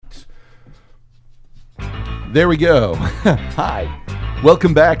There we go. Hi.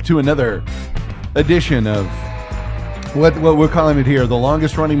 Welcome back to another edition of what we're calling it here, the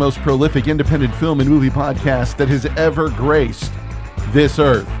longest running, most prolific independent film and movie podcast that has ever graced this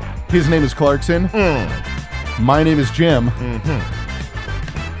earth. His name is Clarkson. My name is Jim.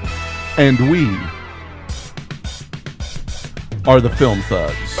 And we are the Film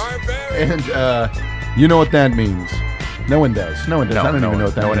Thugs. And you know what that means. No one does. No one does. I don't even know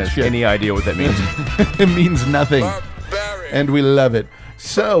what that means. No one has any idea what that means. It means nothing. And we love it.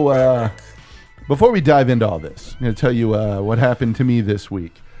 So, before we dive into all this, I'm going to tell you what happened to me this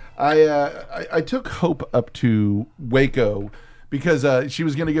week. I took Hope up to Waco because she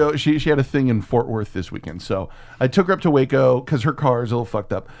was going to go. She had a thing in Fort Worth this weekend. So I took her up to Waco because her car is a little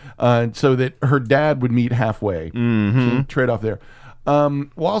fucked up, so that her dad would meet halfway. So trade off there.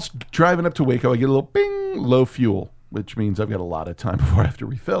 Whilst driving up to Waco, I get a little bing, low fuel, which means I've got a lot of time before I have to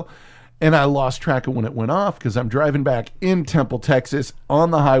refill. And I lost track of when it went off because I'm driving back in Temple, Texas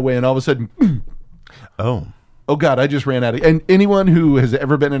on the highway, and all of a sudden, oh God, I just ran out of. And anyone who has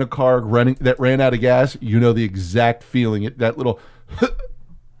ever been in a car that ran out of gas, you know the exact feeling, that little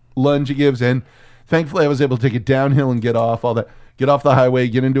lunge it gives. And thankfully, I was able to take it downhill and get off the highway,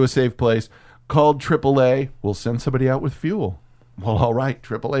 get into a safe place. Called AAA. We'll send somebody out with fuel. Well, all right,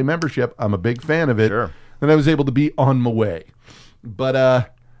 AAA membership. I'm a big fan of it. Sure. And I was able to be on my way.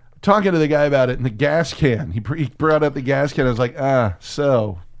 But talking to the guy about it, and the gas can, he brought up the gas can. I was like,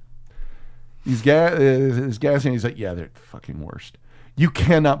 so these gas can. He's like, yeah, they're fucking worst. You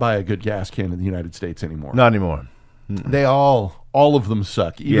cannot buy a good gas can in the United States anymore. Not anymore. They all of them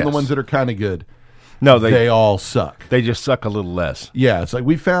suck. Even the ones that are kind of good. No, they all suck. They just suck a little less. Yeah, it's like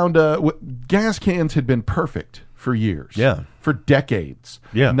we found gas cans had been perfect for years. Yeah. For decades.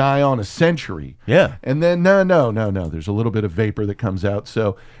 Yeah. Nigh on a century. Yeah. And then, no. There's a little bit of vapor that comes out.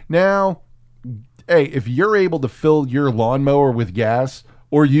 So now, hey, if you're able to fill your lawnmower with gas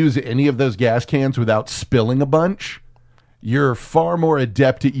or use any of those gas cans without spilling a bunch, you're far more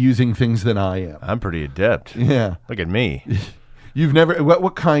adept at using things than I am. I'm pretty adept. Yeah. Look at me. You've never...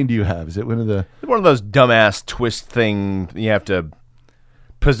 What kind do you have? Is it one of those dumbass twist thing you have to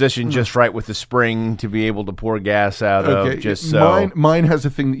position just right with the spring to be able to pour gas out of, just so. Mine has a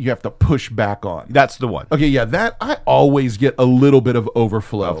thing that you have to push back on. That's the one. Okay, yeah, that I always get a little bit of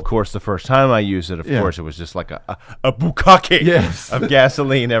overflow. Of course, the first time I used it, of course, it was just like a bukkake of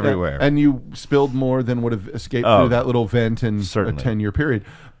gasoline everywhere. And you spilled more than would have escaped through that little vent in a 10-year period.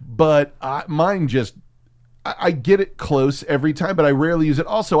 But mine just... I get it close every time, but I rarely use it.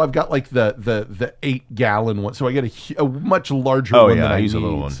 Also, I've got like the 8-gallon one, so I get a much larger one than I use. A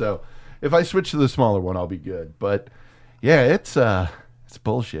little one. So if I switch to the smaller one, I'll be good. But yeah, it's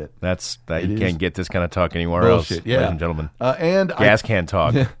bullshit. You can't get this kind of talk anywhere else, ladies and gentlemen. And gas can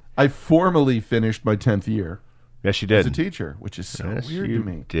talk. I formally finished my 10th year. Yes, you did. As a teacher, which is so weird to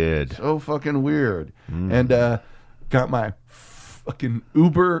me. Did so fucking weird. And got my fucking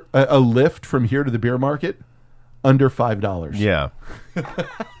Uber a lift from here to the beer market. Under $5. Yeah.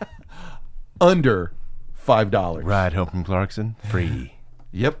 Under $5. Ride home from Clarkson, free.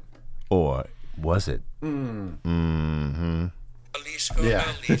 Yep. Or was it?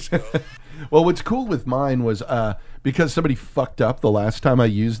 Yeah. Well, what's cool with mine was because somebody fucked up the last time I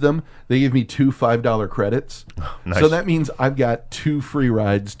used them, they gave me 2 $5 credits. Nice. So that means I've got 2 free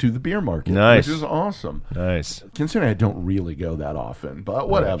rides to the beer market. Nice. Which is awesome. Nice. Considering I don't really go that often, but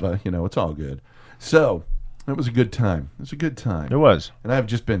whatever. It's all good. So... it was a good time. It was a good time. It was. And I've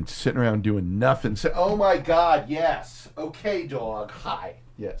just been sitting around doing nothing. Oh, my God, yes. Okay, dog. Hi.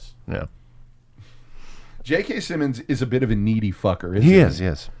 Yes. Yeah. J.K. Simmons is a bit of a needy fucker, isn't he? He is,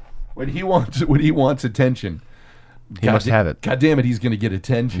 yes. When he wants attention. He must have it. God damn it, he's going to get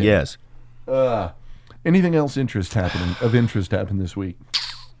attention. Yes. Anything else of interest happened this week?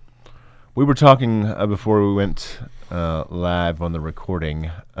 We were talking before we went live on the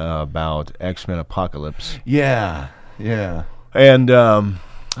recording about X-Men Apocalypse. Yeah. And I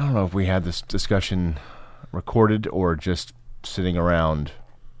don't know if we had this discussion recorded or just sitting around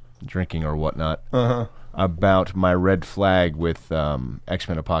drinking or whatnot about my red flag with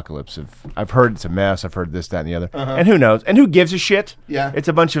X-Men Apocalypse. I've heard it's a mess. I've heard this, that, and the other. And who knows? And who gives a shit? Yeah. It's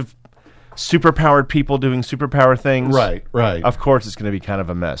a bunch of superpowered people doing superpower things. Right. Of course it's going to be kind of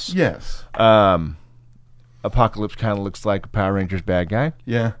a mess. Yes. Apocalypse kind of looks like a Power Rangers bad guy.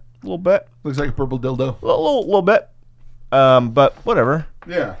 Yeah. A little bit. Looks like a purple dildo. A little bit. But whatever.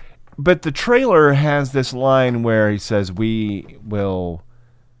 Yeah. But the trailer has this line where he says, we will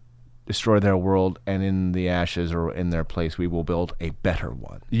destroy their world, and in the ashes or in their place, we will build a better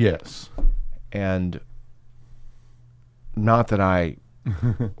one. Yes. And not that I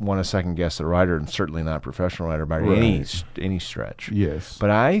want to second guess the writer, and certainly not a professional writer by any stretch. Yes. But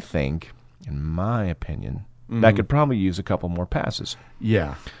I think, in my opinion, that could probably use a couple more passes.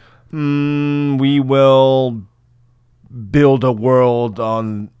 Yeah. We will build a world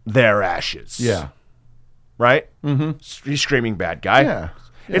on their ashes. Yeah. Right? He's screaming bad guy. Yeah.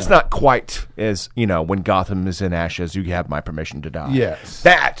 It's not quite as, when Gotham is in ashes, you have my permission to die. Yes.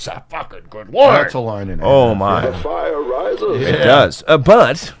 That's a fucking good line. That's a line in it. Oh, my. The fire rises. It does.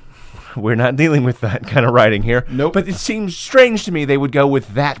 But we're not dealing with that kind of writing here. Nope. But it seems strange to me they would go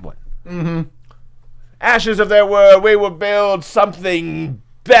with that one. Ashes of their world, we will build something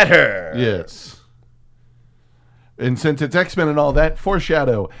better. Yes. And since it's X-Men and all that,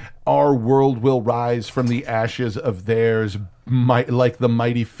 foreshadow, our world will rise from the ashes of theirs, like the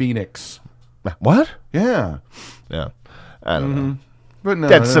mighty phoenix. What? Yeah. Yeah. I don't know. But no,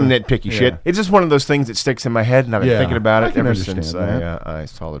 That's some nitpicky shit. It's just one of those things that sticks in my head, and I've been thinking about I it can ever since understand I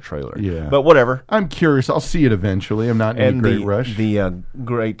saw the trailer. Yeah. But whatever. I'm curious. I'll see it eventually. I'm not in And any great rush. the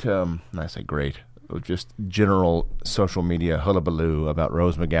great, I say great, just general social media hullabaloo about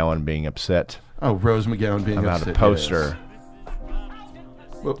Rose McGowan being upset Rose McGowan being about upset, a poster.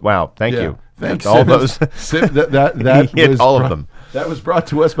 Yes. Wow, thank Yeah. you. Thanks, all Simmons. those. that He hit was all of them. That was brought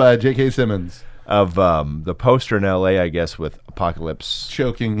to us by J.K. Simmons. Of the poster in L.A., I guess, with Apocalypse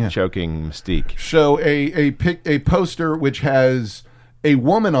Choking Mystique. So a poster which has a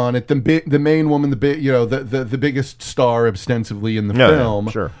woman on it, the main woman, the biggest star ostensibly in the film.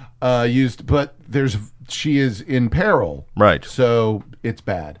 Yeah, sure. Used, but she is in peril. Right. So it's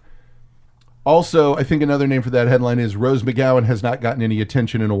bad. Also, I think another name for that headline is Rose McGowan has not gotten any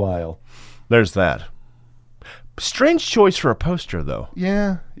attention in a while. There's that. Strange choice for a poster, though.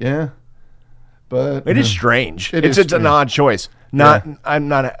 Yeah. But it is strange. It's an odd choice. I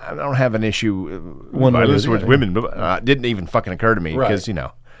don't have an issue violence towards women, but didn't even fucking occur to me because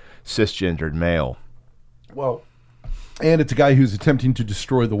cisgendered male. Well, and it's a guy who's attempting to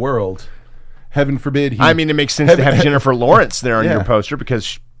destroy the world. Heaven forbid. It makes sense to have Jennifer Lawrence there on your poster because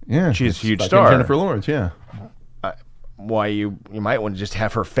she's a huge star. Jennifer Lawrence, yeah. Why you might want to just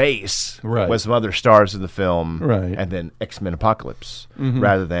have her face right. with some other stars of the film, right. and then X-Men Apocalypse,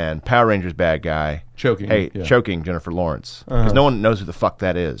 rather than Power Rangers bad guy choking Jennifer Lawrence, because no one knows who the fuck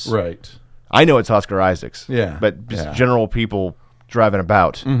that is. Right. I know it's Oscar Isaacs. Yeah. But just general people driving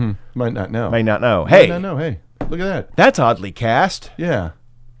about might not know. May not know. Hey, look at that. That's oddly cast. Yeah.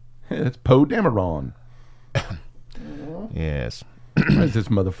 It's Poe Dameron. Yes. Why is this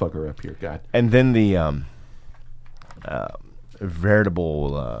motherfucker up here? God. And then the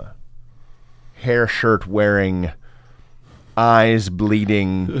veritable hair shirt wearing, eyes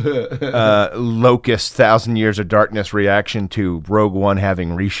bleeding, Locust 1,000 Years of Darkness reaction to Rogue One having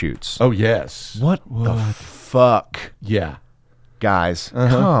reshoots. Oh, yes. What the fuck? Yeah. Guys,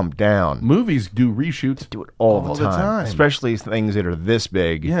 calm down. Movies do reshoots. Do it all the time. Especially things that are this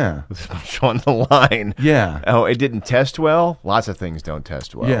big. Yeah. On the line. Yeah. Oh, it didn't test well? Lots of things don't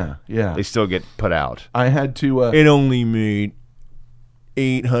test well. Yeah. They still get put out. I had to... it only made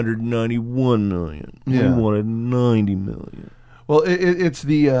 $891 million. Yeah. We wanted $90 million. Well, it's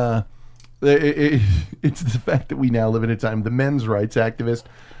the... it's the fact that we now live in a time, the men's rights activist.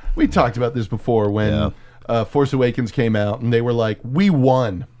 We talked about this before when... Force Awakens came out, and they were like, we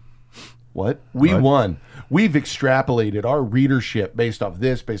won. What? We won. We've extrapolated our readership based off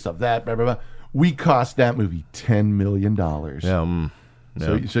this, based off that, blah, blah, blah. We cost that movie $10 million.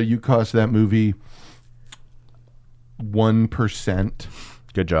 So you cost that movie 1%.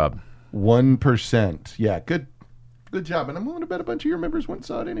 Good job. 1%. Yeah, good job. And I'm willing to bet a bunch of your members went and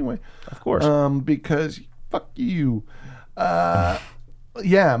saw it anyway. Of course. Because fuck you.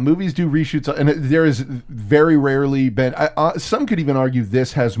 Yeah, movies do reshoots, and there has very rarely been... some could even argue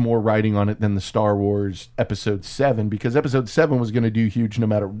this has more writing on it than the Star Wars Episode 7, because Episode 7 was going to do huge no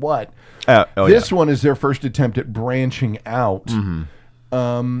matter what. This one is their first attempt at branching out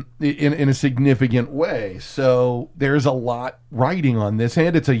in a significant way. So there's a lot writing on this,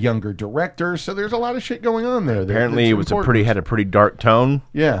 and it's a younger director, so there's a lot of shit going on there. Apparently it was had a pretty dark tone.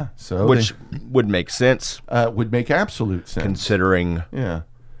 Yeah. So which would make sense. Would make absolute sense. Considering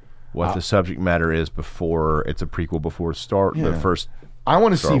what the subject matter is before it's a prequel before the first I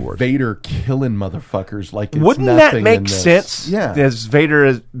want to see Wars. Vader killing motherfuckers like it's Wouldn't nothing that make in this. sense? Yeah. As Vader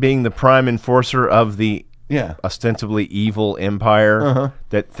as being the prime enforcer of the ostensibly evil empire,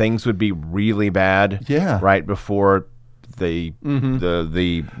 that things would be really bad right before the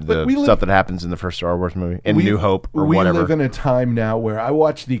stuff that happens in the first Star Wars movie in New Hope or whatever. We live in a time now where I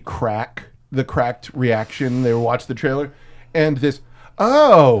watch the cracked reaction. They watch the trailer and this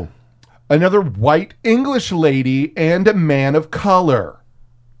another white English lady, and a man of color.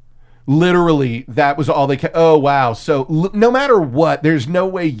 Literally, that was all they oh, wow. So no matter what, there's no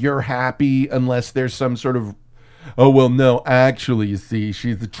way you're happy unless there's some sort of, oh, well, no, actually, you see,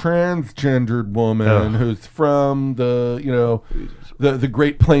 she's a transgendered woman who's from the, the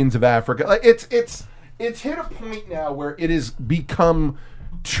Great Plains of Africa. Like, it's hit a point now where it has become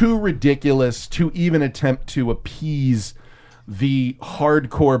too ridiculous to even attempt to appease the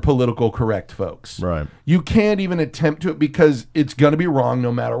hardcore political correct folks. Right. You can't even attempt to it because it's going to be wrong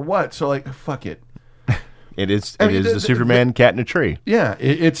no matter what. So, like, fuck it. It is the Superman cat in a tree. Yeah,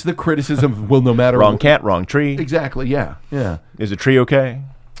 it's the criticism of, well, no matter wrong cat, wrong tree. Exactly, yeah. Is the tree okay?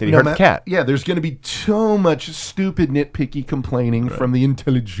 Did he hurt the cat? Yeah, there's going to be so much stupid, nitpicky complaining from the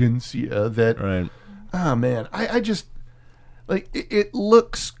intelligentsia that, oh, man, I just, like, it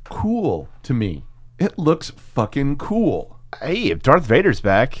looks cool to me. It looks fucking cool. Hey, if Darth Vader's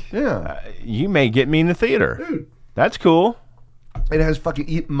back, you may get me in the theater. Dude. That's cool. It has fucking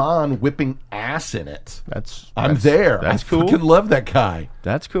Ip Man whipping ass in it. I'm that's there. That's I cool. fucking love that guy.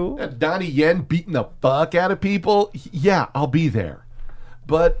 That's cool. Donnie Yen beating the fuck out of people. Yeah, I'll be there.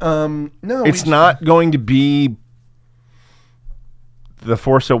 But no, it's not going to be the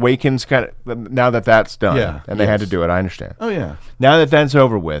Force Awakens kind of. Now that that's done, and they had to do it, I understand. Oh yeah. Now that that's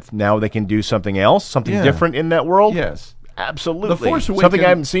over with, now they can do something else, something different in that world. Yes. Absolutely. The Force Awakens, something I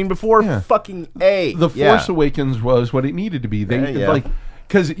haven't seen before. Fucking A. The Force Awakens was what it needed to be. They like,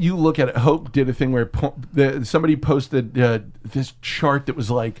 because you look at it. Hope did a thing where somebody posted this chart that was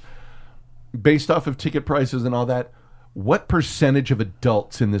like based off of ticket prices and all that. What percentage of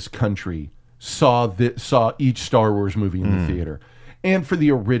adults in this country saw each Star Wars movie in the theater? And for the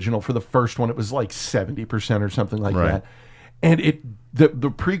original, for the first one, it was like 70% or something like that. And the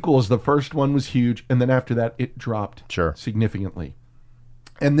prequels, the first one was huge, and then after that, it dropped significantly.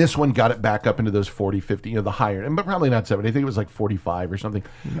 And this one got it back up into those 40, 50, the higher, but probably not 70. I think it was like 45 or something.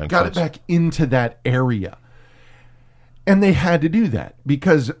 Got it back into that area. And they had to do that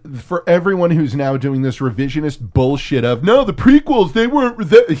because for everyone who's now doing this revisionist bullshit of, no, the prequels, they weren't,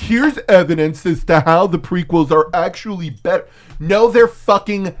 here's evidence as to how the prequels are actually better. No, they're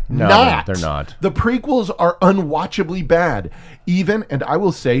fucking not. They're not. The prequels are unwatchably bad. Even, and I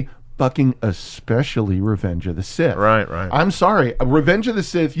will say, fucking especially Revenge of the Sith. Right. I'm sorry. Revenge of the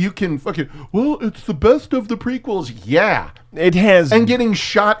Sith, you can fucking, well, it's the best of the prequels. Yeah. It has. And getting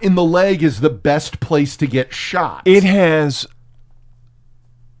shot in the leg is the best place to get shot. It has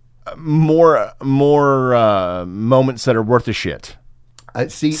more moments that are worth a shit.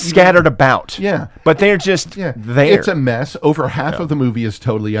 Scattered about. Yeah. But they're just there. It's a mess. Over half of the movie is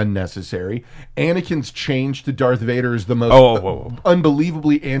totally unnecessary. Anakin's change to Darth Vader is the most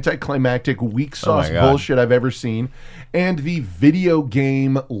unbelievably anticlimactic, weak sauce bullshit I've ever seen. And the video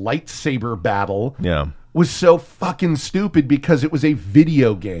game lightsaber battle was so fucking stupid because it was a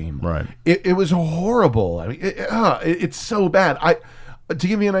video game. Right. It was horrible. I mean, it's so bad. To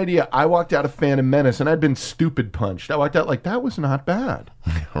give you an idea, I walked out of Phantom Menace and I'd been stupid punched. I walked out like, that was not bad.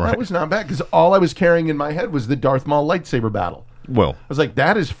 That was not bad because all I was carrying in my head was the Darth Maul lightsaber battle. Well, I was like,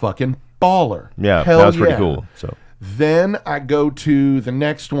 that is fucking baller. Yeah, that was pretty cool. So then I go to the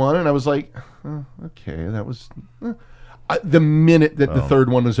next one and I was like, okay, that was... the minute that the third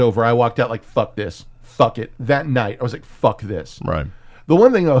one was over, I walked out like, fuck this. Fuck it. That night, I was like, fuck this. Right. The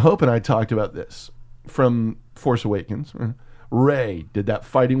one thing Hope and I talked about this from Force Awakens... Rey did that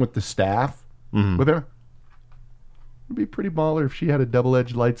fighting with the staff with her. It'd be pretty baller if she had a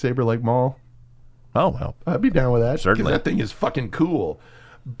double-edged lightsaber like Maul. Oh, well. I'd be down with that. Certainly. Because that thing is fucking cool.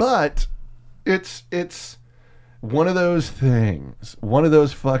 But it's one of those things, one of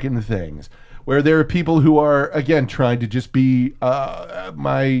those fucking things, where there are people who are, again, trying to just be,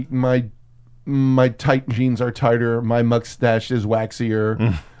 my tight jeans are tighter, my mustache is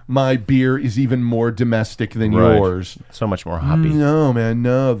waxier, my beer is even more domestic than yours. So much more hoppy. No, man,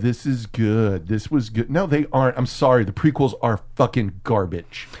 no. This is good. This was good. No, they aren't. I'm sorry. The prequels are fucking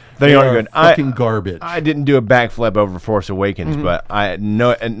garbage. They are good. Fucking garbage. I didn't do a backflip over Force Awakens, but at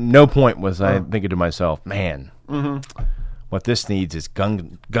no point was I thinking to myself, man, what this needs is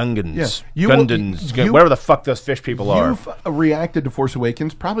Gungans. Yeah. Gundams. Whatever the fuck those fish people are. You've reacted to Force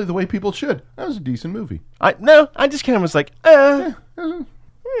Awakens probably the way people should. That was a decent movie. I just kind of was like,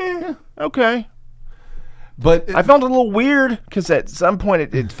 okay. But I felt a little weird because at some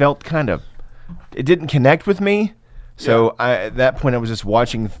point it felt kind of, it didn't connect with me. So at that point I was just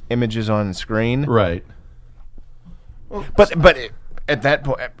watching images on the screen. Right. But at that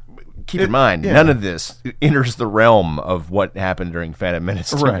point, keep in mind, none of this enters the realm of what happened during Phantom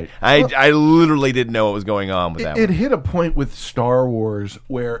Menace. Right. I literally didn't know what was going on with that one. It hit a point with Star Wars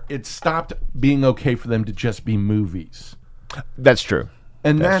where it stopped being okay for them to just be movies. That's true.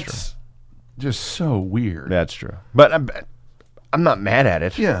 And that's just so weird. That's true. But I'm not mad at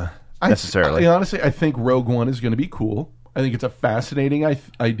it. Yeah. Necessarily. Honestly, I think Rogue One is going to be cool. I think it's a fascinating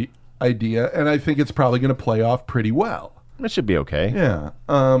idea, and I think it's probably going to play off pretty well. It should be okay. Yeah.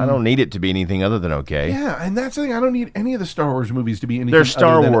 I don't need it to be anything other than okay. Yeah, and that's the thing. I don't need any of the Star Wars movies to be anything They're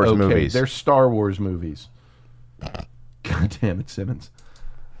Star other than Wars okay. movies. They're Star Wars movies. God damn it, Simmons.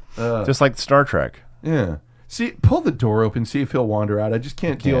 Just like Star Trek. Yeah. See, pull the door open, see if he'll wander out. I just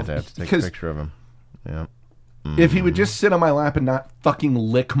can't deal with it. I have to take a picture of him. Yeah. If he would just sit on my lap and not fucking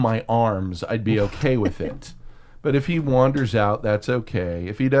lick my arms, I'd be okay with it. But if he wanders out, that's okay.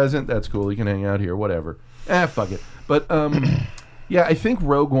 If he doesn't, that's cool. He can hang out here, whatever. Fuck it. But, yeah, I think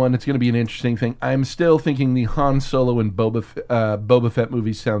Rogue One, it's going to be an interesting thing. I'm still thinking the Han Solo and Boba Fett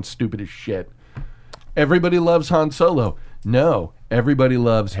movies sound stupid as shit. Everybody loves Han Solo. No, everybody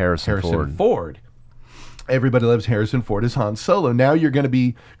loves Harrison Ford. Everybody loves Harrison Ford as Han Solo. Now you're going to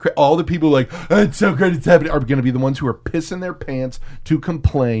be... all the people like, oh, it's so great, it's happening, are going to be the ones who are pissing their pants to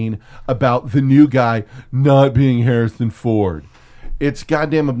complain about the new guy not being Harrison Ford. It's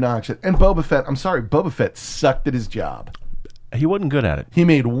goddamn obnoxious. And Boba Fett, I'm sorry, Boba Fett sucked at his job. He wasn't good at it. He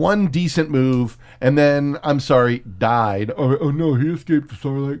made one decent move, and then, I'm sorry, died. Oh no, he escaped the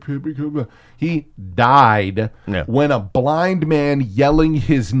Sarlacc pit because he died when a blind man yelling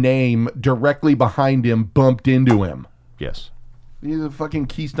his name directly behind him bumped into him. Yes. He's a fucking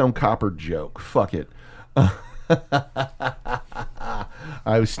Keystone Copper joke. Fuck it.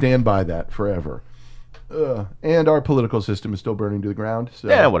 I stand by that forever. And our political system is still burning to the ground. So.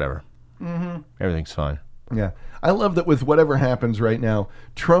 Yeah, whatever. Everything's fine. Yeah, I love that with whatever happens right now,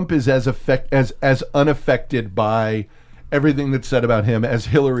 Trump is as unaffected by everything that's said about him as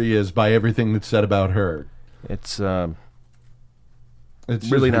Hillary is by everything that's said about her. It's really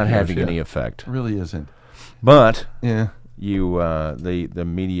not having any effect. It really isn't. But yeah, you the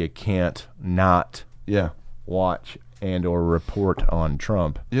media can't not watch and or report on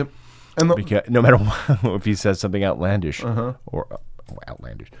Trump. Yep, and because no matter what, if he says something outlandish or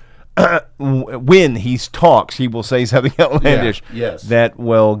outlandish. When he talks, he will say something outlandish that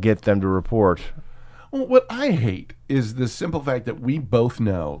will get them to report. Well, what I hate is the simple fact that we both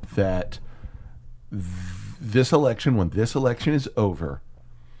know that this election, when this election is over,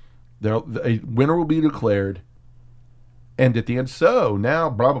 a winner will be declared, and at the end, so now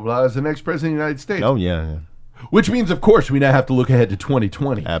blah blah blah is the next president of the United States. Oh yeah. Which means, of course, we now have to look ahead to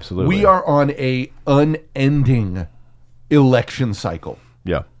 2020. Absolutely, we are on a unending election cycle.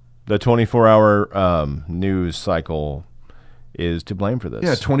 Yeah. The 24-hour news cycle is to blame for this.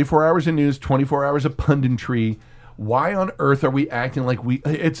 Yeah, 24 hours of news, 24 hours of punditry. Why on earth are we acting like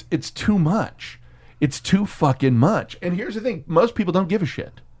it's too much? It's too fucking much. And here's the thing. Most people don't give a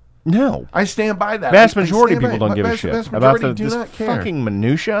shit. No. I stand by that. Vast majority of people don't give a shit about this fucking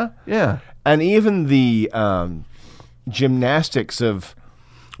minutia. Yeah. And even the gymnastics of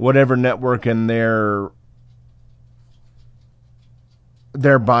whatever network and their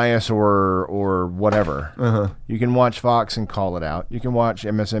bias or whatever. You can watch Fox and call it out. You can watch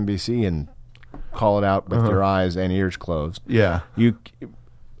MSNBC and call it out with your eyes and ears closed. Yeah. It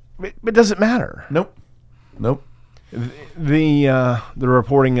doesn't matter. Nope. The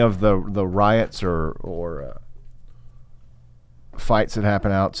reporting of the riots or fights that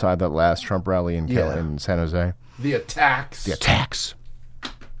happened outside that last Trump rally in San Jose. The attacks.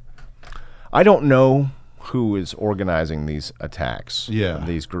 I don't know who is organizing these attacks,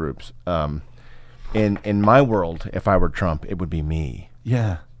 these groups. In my world, if I were Trump, it would be me.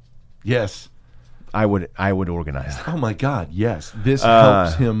 Yeah. Yes. I would organize them. Oh my God, yes. This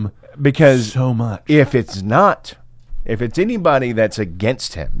helps him because so much. If it's anybody that's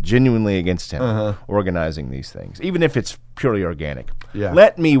against him, genuinely against him, organizing these things, even if it's purely organic,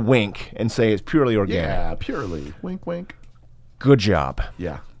 let me wink and say it's purely organic. Yeah, purely. Wink, wink. Good job.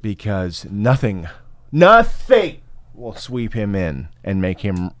 Yeah. Because nothing will sweep him in and make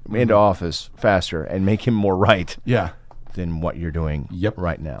him into office faster and make him more right than what you're doing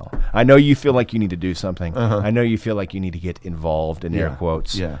right now. I know you feel like you need to do something. I know you feel like you need to get involved in air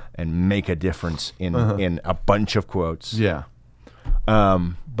quotes and make a difference in a bunch of quotes. Yeah.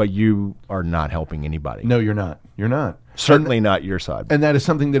 But you are not helping anybody. No, you're not. You're not. Certainly not your side. And that is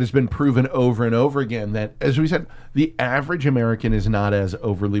something that has been proven over and over again, that, as we said, the average American is not as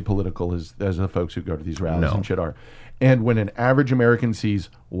overly political as the folks who go to these rallies and shit are. And when an average American sees,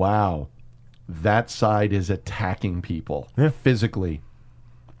 wow, that side is attacking people physically,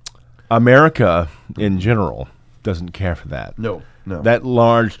 America, in general, doesn't care for that. No. That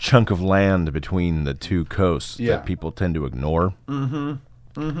large chunk of land between the two coasts that people tend to ignore in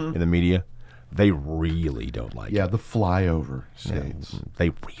the media, they really don't like it. Yeah, the flyover states. They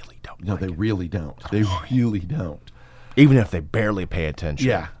really don't No, like they it. really don't. They really don't. Even if they barely pay attention.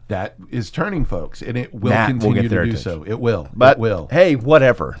 Yeah, that is turning folks, and it will That will continue get their to do attention. so. It will. But, it will. hey,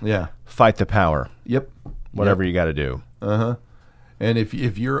 whatever. Yeah. Fight the power. Yep. Whatever you got to do. And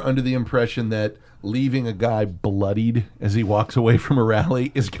if you're under the impression that leaving a guy bloodied as he walks away from a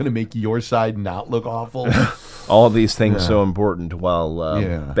rally is going to make your side not look awful, All of these things so important while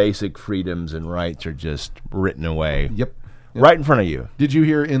Yeah. basic freedoms and rights are just written away. Yep. Right in front of you. Did you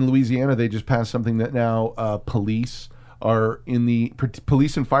hear in Louisiana they just passed something that now police are in the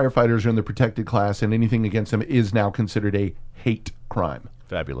police and firefighters are in the protected class, and anything against them is now considered a hate crime.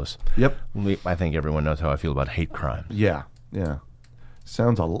 Fabulous. Yep. I think everyone knows how I feel about hate crime. Yeah.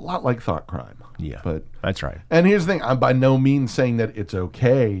 Sounds a lot like thought crime. Yeah, But that's right. and here's the thing: I'm by no means saying that it's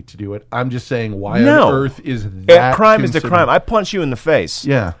okay to do it. I'm just saying why No. on earth is that Crime is the considered- crime. I punch you in the face.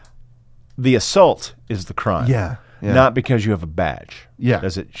 Yeah. The assault is the crime. Yeah. Not because you have a badge. Yeah.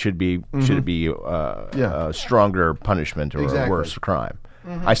 Does it should it be a stronger punishment or Exactly. a worse crime?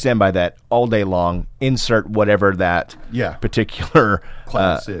 I stand by that all day long. Insert whatever that particular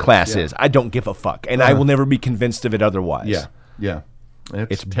class is. I don't give a fuck, and I will never be convinced of it otherwise. Yeah.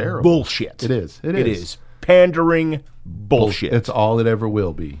 It's terrible. bullshit. It is. It is pandering bullshit. It's all it ever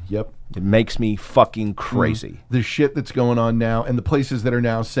will be. Yep. It makes me fucking crazy. The shit that's going on now, and the places that are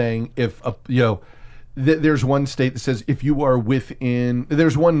now saying there's one state that says if you are within,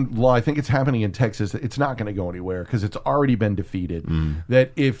 there's one law, I think it's happening in Texas, it's not going to go anywhere because it's already been defeated,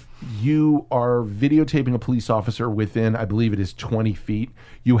 that if you are videotaping a police officer within, I believe it is 20 feet,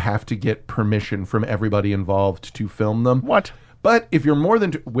 you have to get permission from everybody involved to film them. What? But if you're more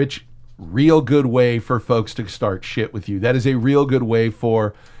than, which real good way for folks to start shit with you. That is a real good way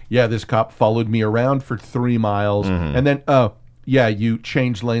for, this cop followed me around for 3 miles, and then, you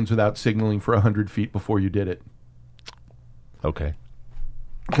changed lanes without signaling for 100 feet before you did it. Okay.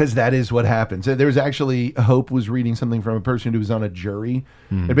 Because that is what happens. There's actually, Hope was reading something from a person who was on a jury.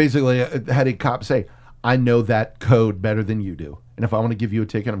 It basically had a cop say, I know that code better than you do. And if I want to give you a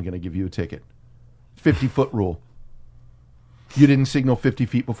ticket, I'm going to give you a ticket. 50-foot rule. You didn't signal 50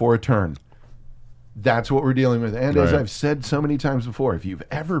 feet before a turn. That's what we're dealing with. And as I've said so many times before, if you've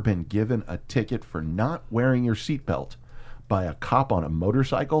ever been given a ticket for not wearing your seatbelt by a cop on a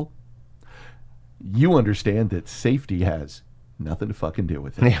motorcycle, you understand that safety has nothing to fucking do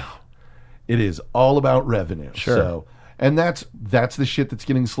with it. Yeah. It is all about revenue. Sure. So, and that's the shit that's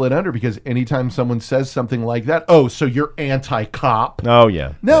getting slid under, because anytime someone says something like that, so you're anti-cop. Oh,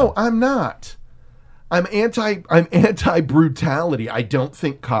 yeah. No, I'm not. I'm anti-brutality. I don't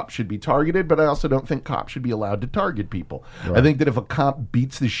think cops should be targeted, but I also don't think cops should be allowed to target people. Right. I think that if a cop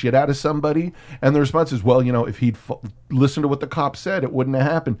beats the shit out of somebody, and the response is, if he'd listened to what the cop said, it wouldn't have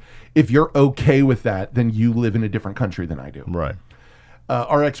happened. If you're okay with that, then you live in a different country than I do. Right.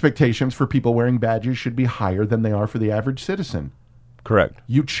 Our expectations for people wearing badges should be higher than they are for the average citizen. Correct.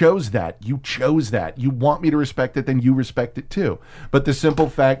 You chose that. You want me to respect it, then you respect it too. But the simple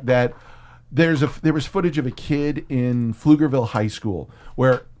fact that there was footage of a kid in Pflugerville High School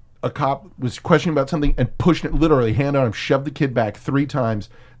where a cop was questioning about something and pushed it, literally hand on him, shoved the kid back 3 times.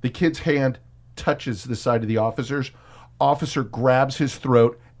 The kid's hand touches the side of the officer's. Officer grabs his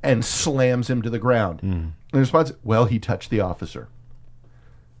throat and slams him to the ground. In response, he touched the officer.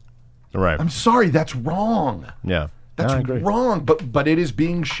 Right. I'm sorry, that's wrong. Yeah. That's wrong, but it is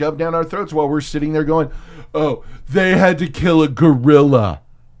being shoved down our throats while we're sitting there going, they had to kill a gorilla.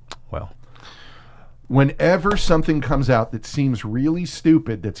 Well, whenever something comes out that seems really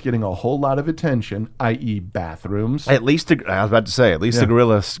stupid, that's getting a whole lot of attention, i.e. bathrooms. I was about to say, the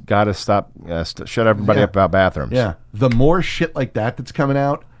gorillas got to stop, shut everybody up about bathrooms. Yeah. The more shit like that's coming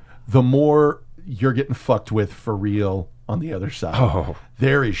out, the more you're getting fucked with for real on the other side. Oh.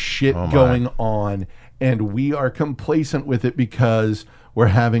 There is shit going on, and we are complacent with it because we're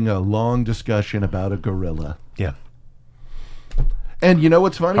having a long discussion about a gorilla. Yeah. And you know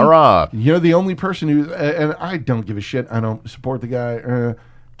what's funny? Hurrah. The only person who, and I don't give a shit, I don't support the guy.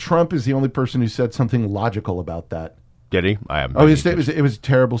 Trump is the only person who said something logical about that. Did he? I have. It was a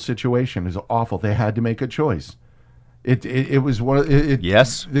terrible situation. It was awful. They had to make a choice. It was one of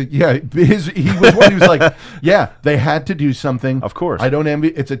yes. He was one who was like, they had to do something. Of course. I don't envy.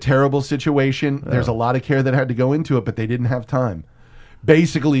 It's a terrible situation. There's a lot of care that had to go into it, but they didn't have time.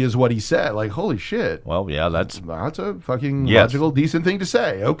 Basically, is what he said. Like, holy shit. Well, yeah, that's a fucking logical, decent thing to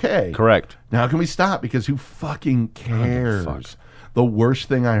say. Okay, correct. Now can we stop? Because who fucking cares? The worst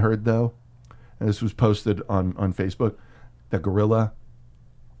thing I heard, though, and this was posted on Facebook, the gorilla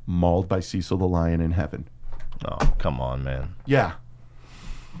mauled by Cecil the lion in heaven. Oh, come on, man. Yeah.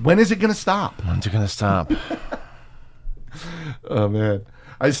 When is it going to stop? When's it going to stop? Oh, man.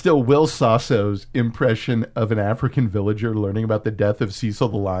 Will Sasso's impression of an African villager learning about the death of Cecil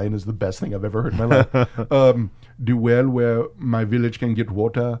the lion is the best thing I've ever heard in my life. The well where my village can get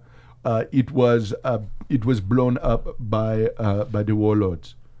water, it was blown up by the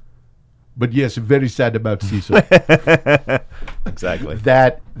warlords. But yes, very sad about Cecil. Exactly.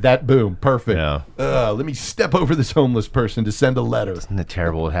 That boom, perfect. Yeah. Let me step over this homeless person to send a letter. Isn't it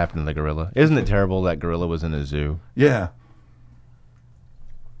terrible what happened to the gorilla? Isn't it terrible that gorilla was in a zoo? Yeah.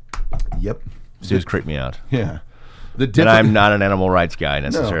 Yep. Zoos creep me out. Yeah. And I'm not an animal rights guy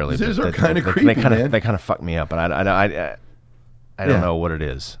necessarily. No, zoos are kind of creepy, man. They kind of fuck me up, but I don't know what it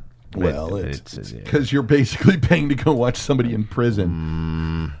is. Well, it's because you're basically paying to go watch somebody in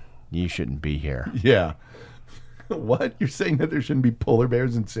prison. You shouldn't be here. Yeah. What? You're saying that there shouldn't be polar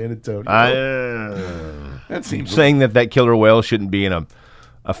bears in San Antonio? That seems saying that killer whale shouldn't be in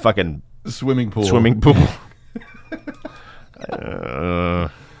a fucking swimming pool.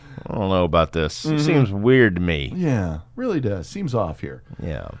 I don't know about this. It seems weird to me. Yeah, really does. Seems off here.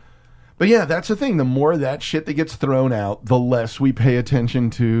 Yeah. But yeah, that's the thing. The more of that shit that gets thrown out, the less we pay attention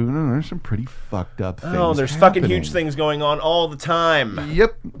to. There's some pretty fucked up things. Oh, there's fucking huge things going on all the time.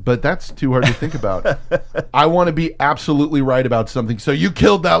 Yep, but that's too hard to think about. I want to be absolutely right about something. So you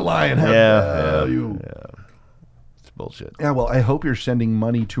killed that lion. Yeah. It's bullshit. Yeah, well, I hope you're sending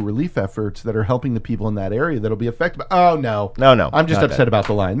money to relief efforts that are helping the people in that area that'll be affected. Oh, no. No. I'm just upset about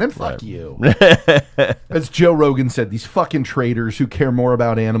the lion. Then fuck you. As Joe Rogan said, these fucking traitors who care more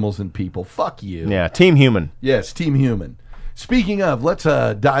about animals than people. Fuck you. Yeah, Team Human. Yes, Team Human. Speaking of, let's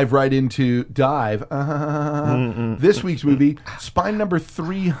dive right into this week's movie, Spine number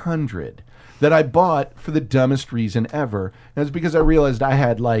 300, that I bought for the dumbest reason ever. And it's because I realized I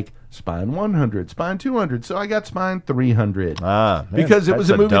had like Spine 100, Spine 200, so I got Spine 300. Because it was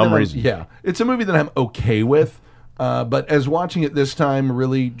a movie it's a movie that I'm okay with, but as watching it this time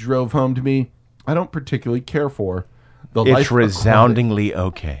really drove home to me, I don't particularly care for the Life It's resoundingly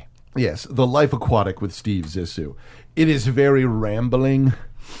okay. Yes, The Life Aquatic with Steve Zissou. It is very rambling.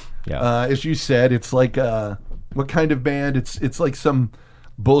 Yeah. As you said, it's like what kind of band? It's like some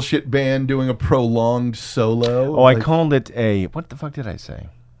bullshit band doing a prolonged solo. Oh, I called it a... What the fuck did I say?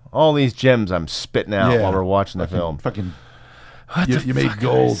 All these gems I'm spitting out while we're watching the film. You made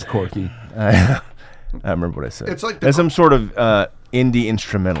gold, Corky. I remember what I said. It's like some sort of indie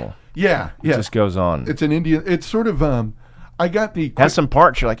instrumental. Yeah. It just goes on. It's an Indian... It's sort of... I got the... Has some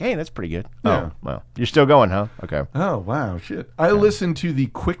parts, you're like, hey, that's pretty good. Yeah. Oh, well. You're still going, huh? Okay. Oh, wow, shit. I listened to the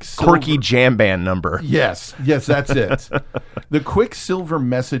Quicksilver... Quirky jam band number. Yes, that's it. The Quicksilver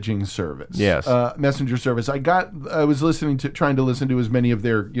messaging service. Yes. Messenger service. I was trying to listen to as many of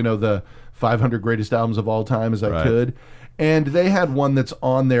their, the 500 greatest albums of all time as I could. And they had one that's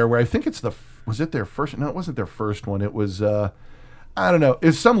on there where I think it's was it their first? No, it wasn't their first one. It was, I don't know.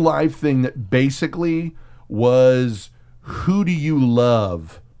 It's some live thing that basically was... Who do you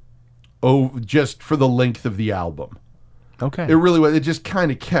love? Oh, just for the length of the album. Okay. It really was. It just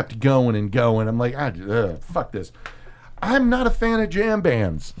kind of kept going and going. I'm like, fuck this. I'm not a fan of jam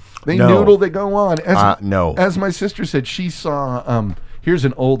bands. They noodle, they go on. As my sister said, she saw, here's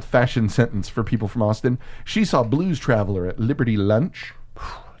an old-fashioned sentence for people from Austin. She saw Blues Traveler at Liberty Lunch.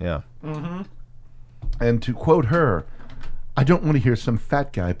 Yeah. Mm-hmm. And to quote her, I don't want to hear some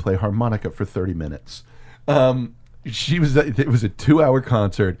fat guy play harmonica for 30 minutes. It was a 2-hour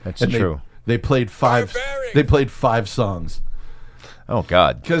concert. That's true. They played five songs. Oh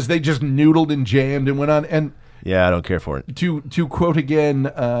God! Because they just noodled and jammed and went on. And yeah, I don't care for it. To quote again,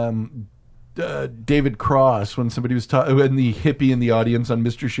 David Cross, when somebody was when the hippie in the audience on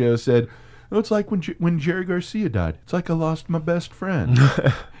Mr. Show said, "Oh, it's like when Jerry Garcia died. It's like I lost my best friend."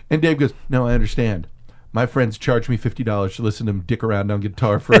 And Dave goes, "No, I understand. My friends charge me $50 to listen to him dick around on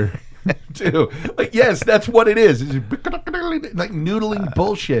guitar for." Too. Like, yes, that's what it is. It's like noodling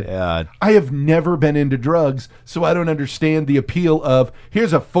bullshit. Yeah. I have never been into drugs, so I don't understand the appeal of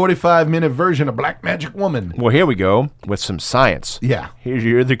here's a 45-minute version of Black Magic Woman. Well, here we go with some science. Yeah.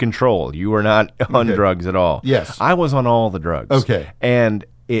 You're the control. You are not on drugs at all. Yes. I was on all the drugs. Okay. And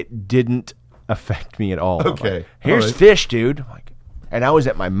it didn't affect me at all. Okay. Like, here's fish, dude. And I was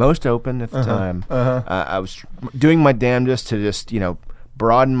at my most open at the time. I was doing my damnedest to just,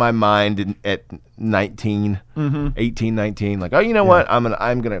 broaden my mind at 19, 18, 19. Like, oh, you know what?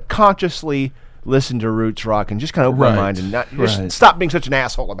 I'm gonna consciously listen to roots rock and just kind of open my mind and not just stop being such an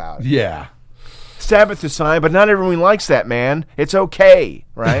asshole about it. Yeah. Sabbath is fine, but not everyone likes that, man. It's okay,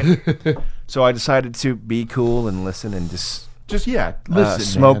 right? So I decided to be cool and listen and just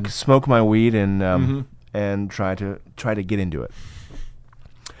listen, smoke my weed and try to get into it.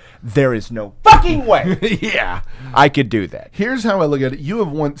 There is no fucking way. Yeah, I could do that. Here's how I look at it. You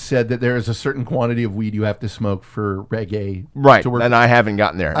have once said that there is a certain quantity of weed you have to smoke for reggae, right? To work. And I haven't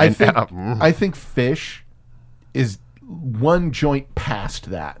gotten there. I think Fish is one joint past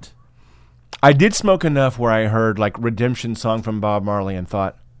that. I did smoke enough where I heard like Redemption song from Bob Marley and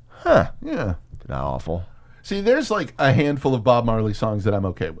thought, yeah, not awful. See, there's like a handful of Bob Marley songs that I'm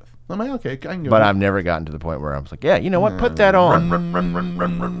okay with. I'm like, okay, I can go. But I've never gotten to the point where I was like, yeah, you know what? Put that on.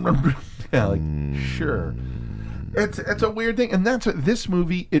 Run. Yeah, like, sure. It's a weird thing. And this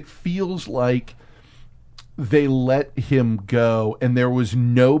movie, it feels like they let him go and there was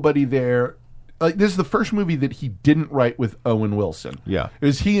nobody there. Like, this is the first movie that he didn't write with Owen Wilson. Yeah. It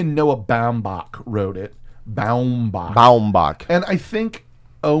was he and Noah Baumbach wrote it. Baumbach. And I think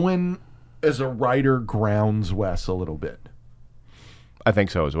Owen, as a writer, grounds Wes a little bit. I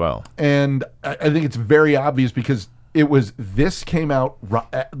think so as well. And I think it's very obvious because this came out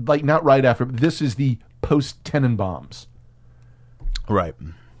like not right after. But this is the post Tenenbaums. Right.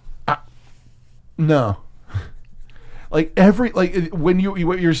 No. Like when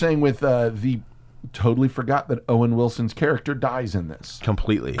what you're saying with the totally forgot that Owen Wilson's character dies in this.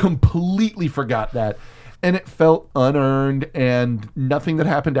 Completely forgot that. And it felt unearned, and nothing that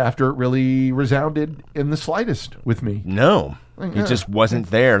happened after it really resounded in the slightest with me. No. He just wasn't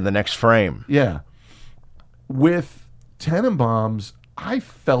there in the next frame. Yeah. With Tenenbaums, I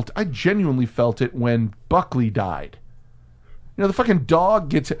genuinely felt it when Buckley died. You know, the fucking dog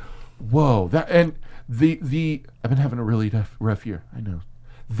gets it. Whoa. I've been having a really rough year. I know.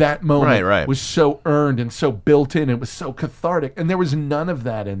 That moment was so earned and so built in. It was so cathartic. And there was none of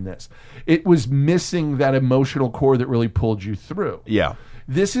that in this. It was missing that emotional core that really pulled you through. Yeah.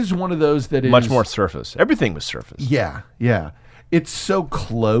 This is one of those that is... much more surface. Everything was surface. Yeah. It's so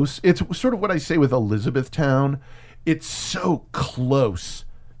close. It's sort of what I say with Elizabethtown. It's so close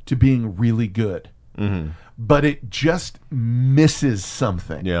to being really good. Mm-hmm. But it just misses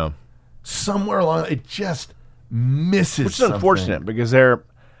something. Yeah. Somewhere along, it just misses Which is unfortunate because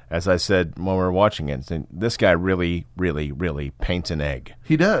as I said when we were watching it, this guy really, really, really paints an egg.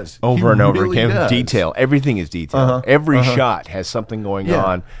 He does. Over and over again. Detail. Everything is detailed. Every shot has something going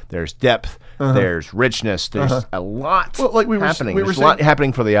on. There's depth. There's richness. There's a lot happening. There's a lot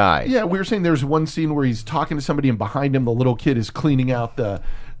happening for the eye. Yeah, we were saying there's one scene where he's talking to somebody and behind him the little kid is cleaning out the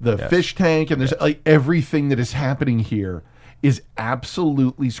fish tank, and there's like everything that is happening here is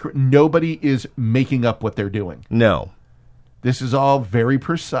absolutely nobody is making up what they're doing. No. This is all very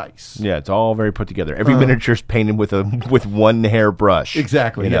precise. Yeah, it's all very put together. Every miniature's painted with one hair brush.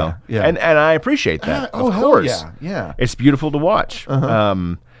 Exactly. You know? Yeah. And I appreciate that. Of course. Yeah. It's beautiful to watch.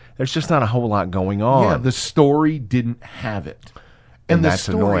 There's just not a whole lot going on. Yeah, the story didn't have it. And the that's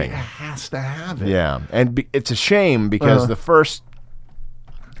story annoying. has to have it. Yeah. And it's a shame because the first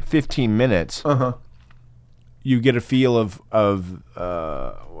 15 minutes you get a feel of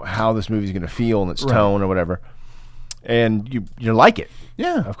how this movie's going to feel and its tone or whatever. And you like it.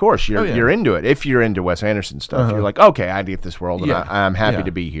 Yeah. Of course. You're into it. If you're into Wes Anderson stuff, you're like, okay, I get this world and I'm happy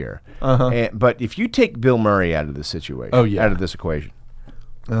to be here. But if you take Bill Murray out of this situation, out of this equation,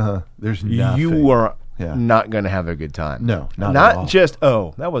 there's nothing. You are not going to have a good time. No, not at all. Just,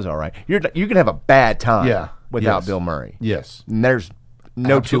 that was all right. You can have a bad time without Bill Murray. Yes. And there's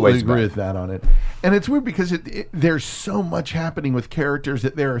no two ways agree about with that on it. And it's weird because there's so much happening with characters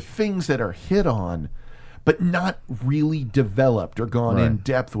that there are things that are hit on but not really developed or gone in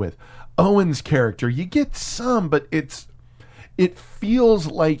depth with. Owen's character, you get some, but it feels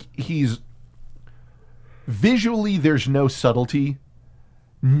like he's visually there's no subtlety.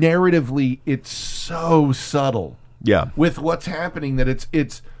 Narratively, it's so subtle. Yeah. With what's happening that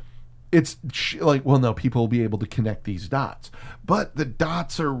it's like, well, no, people will be able to connect these dots, but the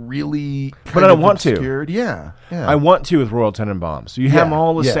dots are really but I don't want obscured. to. Yeah. I want to with Royal Tenenbaums. You have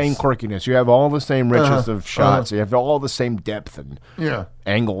all the same quirkiness. You have all the same richness of shots. You have all the same depth and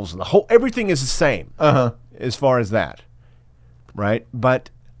angles. Everything is the same as far as that, right? But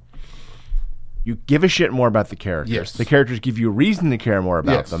you give a shit more about the characters. Yes. The characters give you a reason to care more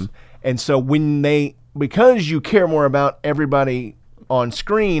about them, and so because you care more about everybody on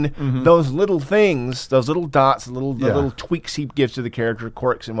screen, those little things, those little dots, the little tweaks he gives to the character,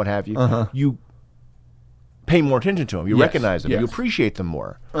 quirks and what have you, you pay more attention to them. You recognize them. You appreciate them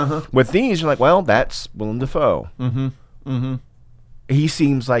more. With these, you're like, well, that's Willem Dafoe. he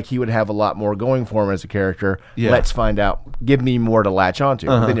seems like he would have a lot more going for him as a character. Yeah. Let's find out. Give me more to latch onto.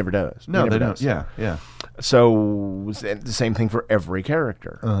 But they never does. No, never they does. don't. Yeah. So it's the same thing for every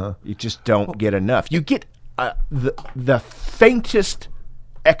character. You just don't get enough. You get the faintest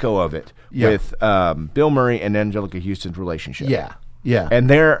echo of it with Bill Murray and Angelica Houston's relationship. Yeah. And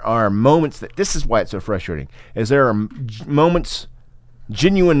there are moments that, this is why it's so frustrating, is there are moments,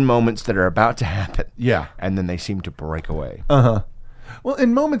 genuine moments that are about to happen. Yeah. And then they seem to break away. Well,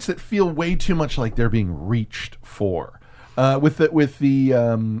 in moments that feel way too much like they're being reached for, with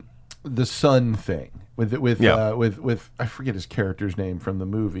the son thing, with I forget his character's name from the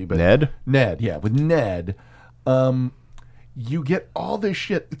movie, but Ned, yeah, with Ned, you get all this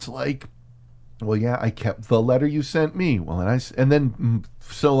shit. It's like, well, yeah, I kept the letter you sent me. Well, and then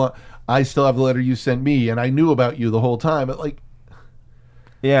I still have the letter you sent me, and I knew about you the whole time. But like,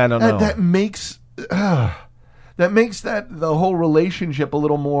 yeah, I don't know. That makes the whole relationship a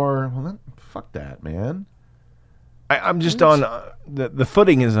little more. Well, fuck that, man. I'm just on the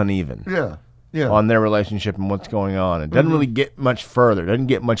footing is uneven. Yeah. On their relationship and what's going on. It doesn't really get much further. It doesn't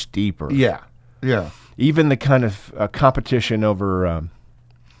get much deeper. Yeah. Even the kind of competition over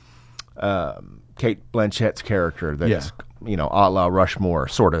Kate Blanchett's character that's, a la Rushmore,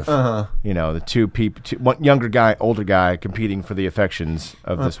 sort of. The two people, one younger guy, older guy, competing for the affections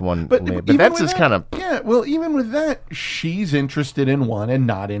of this one. But that's just kind of... Yeah, well, even with that, she's interested in one and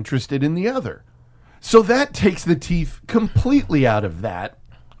not interested in the other. So that takes the teeth completely out of that.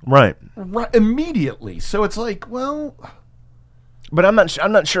 Right, immediately. So it's like, well... But I'm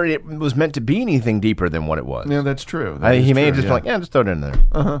not sure it was meant to be anything deeper than what it was. Yeah, that's true. He may have just been like, just throw it in there.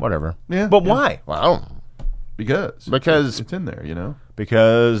 Whatever. Yeah. But why? Well, I don't know. Because it's in there,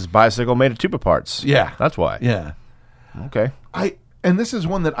 Because Bicycle made it tuba parts. Yeah. That's why. Yeah. Okay. And this is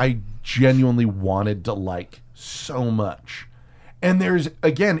one that I genuinely wanted to like so much. And there's,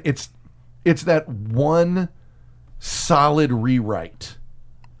 again, it's that one solid rewrite.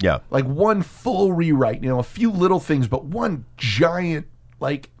 Yeah. Like one full rewrite, a few little things, but one giant,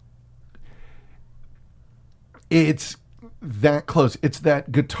 it's that close. It's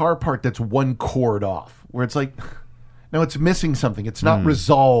that guitar part that's one chord off, where it's like, no, it's missing something. It's not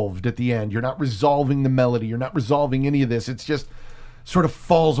resolved at the end. You're not resolving the melody. You're not resolving any of this. It's just sort of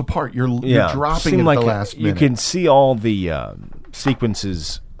falls apart. You're dropping it at the last minute. You can see all the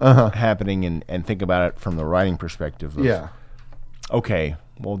sequences happening and think about it from the writing perspective. Okay,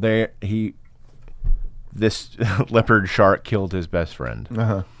 well, this leopard shark killed his best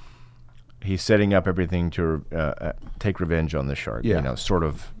friend. He's setting up everything to take revenge on the shark. Sort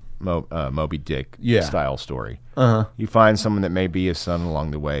of Moby Dick style story. You find someone that may be his son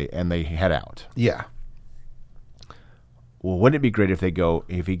along the way, and they head out. Yeah. Well, wouldn't it be great if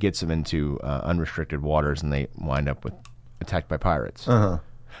he gets them into unrestricted waters and they wind up attacked by pirates?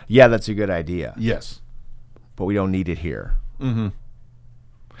 Yeah, that's a good idea. Yes. But we don't need it here.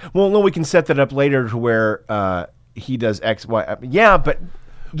 Well, no, we can set that up later to where he does X, Y.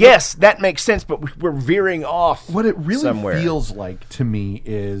 Yes, that makes sense, but we're veering off. What it really somewhere. Feels like to me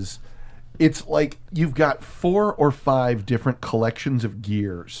is it's like you've got 4 or 5 different collections of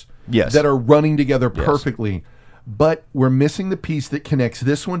gears that are running together perfectly, but we're missing the piece that connects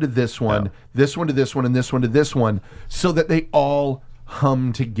this one to this one, this one to this one, and this one to this one, so that they all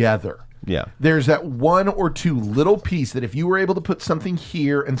hum together. Yeah. There's that 1 or 2 little piece that if you were able to put something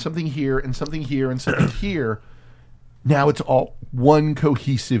here and something here and something here and something here, now it's all one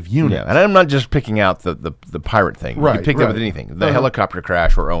cohesive unit. Yeah, and I'm not just picking out the pirate thing. Right, you can pick that with anything. The helicopter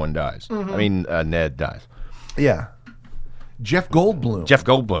crash where Owen dies. Ned dies. Yeah. Jeff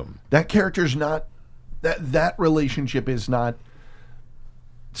Goldblum. That character's not... That relationship is not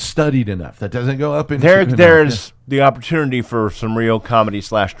studied enough. That doesn't go up in... There's the opportunity for some real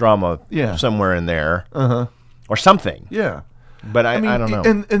comedy/drama somewhere in there. Or something. Yeah. But I don't know.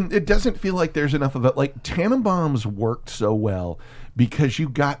 And it doesn't feel like there's enough of it. Like, Tannenbaum's worked so well because you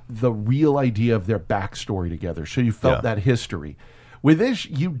got the real idea of their backstory together. So you felt that history. With this,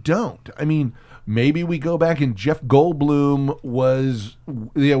 you don't. I mean, maybe we go back and Jeff Goldblum was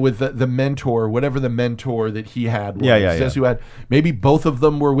with the mentor, whatever the mentor that he had. Zissou had. Maybe both of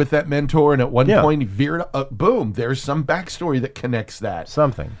them were with that mentor, and at one point he veered up. Boom, there's some backstory that connects that.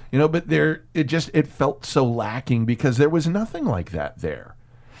 Something. But it felt so lacking because there was nothing like that there.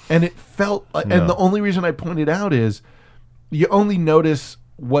 And it felt, and the only reason I pointed out is you only notice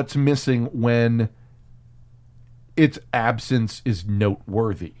what's missing when its absence is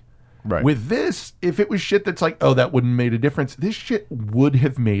noteworthy. Right. With this, if it was shit that's like, oh, that wouldn't have made a difference, this shit would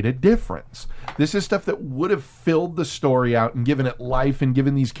have made a difference. This is stuff that would have filled the story out and given it life and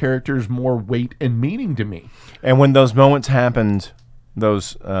given these characters more weight and meaning to me. And when those moments happened,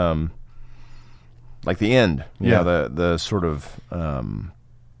 those like the end, you know, the sort of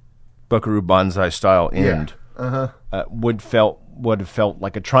Buckaroo Banzai style end would have felt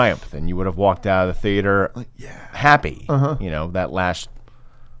like a triumph, and you would have walked out of the theater happy. You know, that last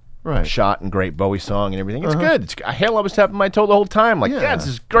shot and great Bowie song and everything. It's good. It's, hell, I was tapping my toe the whole time. Like, this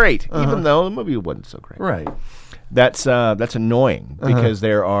is great, even though the movie wasn't so great. Right. That's annoying because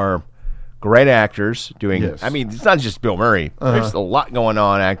there are great actors doing. Yes. I mean, it's not just Bill Murray. There's a lot going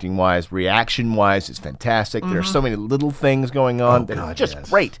on acting wise, reaction wise. It's fantastic. There are so many little things going on that are just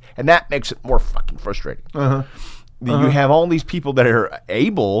great, and that makes it more fucking frustrating. You have all these people that are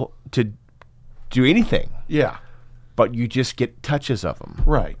able to do anything. Yeah. But you just get touches of them.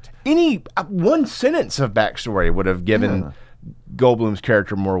 Right. Any one sentence of backstory would have given Goldblum's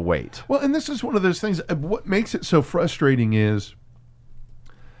character more weight. Well, and this is one of those things. What makes it so frustrating is,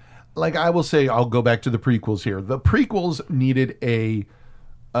 like I will say, I'll go back to the prequels here. The prequels needed a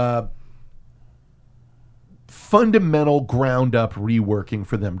fundamental ground-up reworking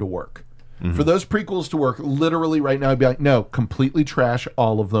for them to work. For those prequels to work, literally right now, I'd be like, no, completely trash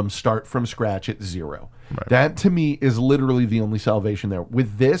all of them, start from scratch at zero. Right. That, to me, is literally the only salvation there.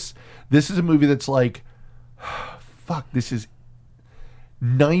 With this is a movie that's like, fuck, this is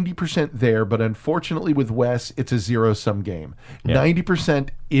 90% there, but unfortunately with Wes, it's a zero-sum game. 90%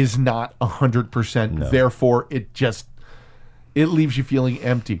 is not 100%, no. Therefore, it leaves you feeling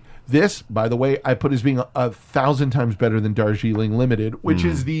empty. This, by the way, I put as being 1,000 times better than Darjeeling Limited, which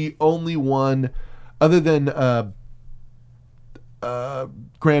is the only one, other than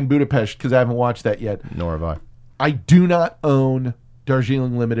Grand Budapest, because I haven't watched that yet. Nor have I. I do not own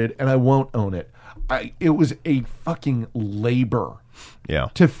Darjeeling Limited, and I won't own it. It was a fucking labor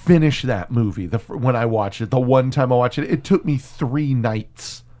to finish that movie. When I watched it, the one time I watched it, it took me 3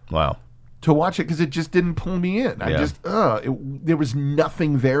 nights. Wow. To watch it, because it just didn't pull me in. There was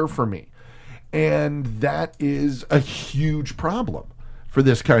nothing there for me. And that is a huge problem for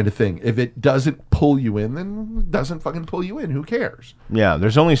this kind of thing. If it doesn't pull you in, then it doesn't fucking pull you in. Who cares? Yeah,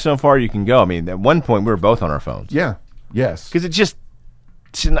 there's only so far you can go. I mean, at one point, we were both on our phones. Yeah, yes. Because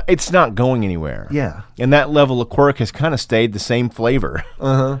it's not going anywhere. Yeah. And that level of quirk has kind of stayed the same flavor.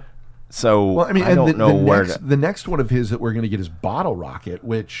 So, well, I mean, I don't know where the next one of his that we're going to get is Bottle Rocket,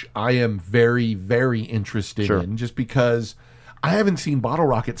 which I am very, very interested in, just because I haven't seen Bottle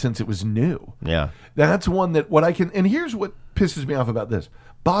Rocket since it was new. Yeah. That's one that and here's what pisses me off about this.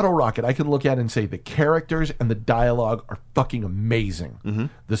 Bottle Rocket, I can look at and say the characters and the dialogue are fucking amazing.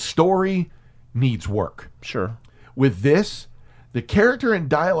 The story needs work. Sure. With this, the character and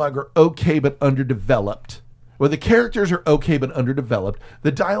dialogue are okay but underdeveloped. Well, the characters are okay but underdeveloped.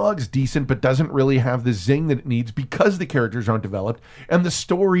 The dialogue's decent but doesn't really have the zing that it needs because the characters aren't developed. And the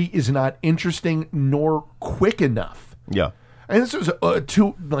story is not interesting nor quick enough. Yeah. And this was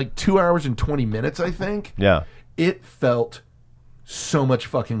 2 hours and 20 minutes, I think. Yeah. It felt so much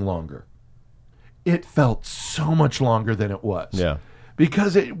fucking longer. It felt so much longer than it was. Yeah.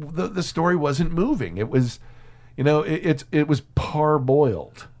 Because the story wasn't moving. It was, it was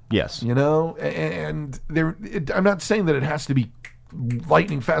parboiled. Yes. And I'm not saying that it has to be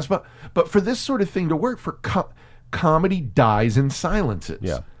lightning fast, but for this sort of thing to work, for comedy dies in silences.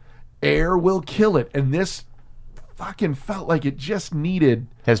 Yeah. Air will kill it. And this fucking felt like it just needed...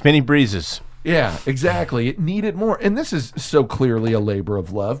 Has many breezes. Yeah, exactly. It needed more. And this is so clearly a labor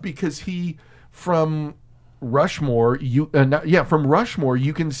of love because from Rushmore, you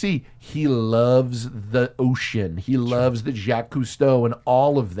can see he loves the ocean. He loves the Jacques Cousteau and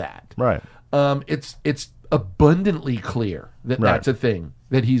all of that. Right. It's abundantly clear that that's a thing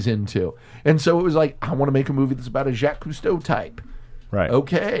that he's into. And so it was like, I want to make a movie that's about a Jacques Cousteau type. Right.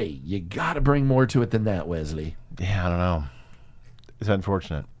 Okay, you got to bring more to it than that, Wesley. Yeah, I don't know. It's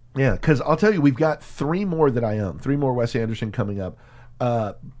unfortunate. Yeah, because I'll tell you, we've got 3 more that I own. 3 more Wes Anderson coming up.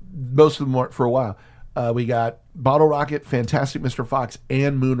 Most of them aren't for a while. We got Bottle Rocket, Fantastic Mr. Fox,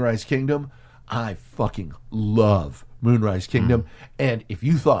 and Moonrise Kingdom. I fucking love Moonrise Kingdom. And if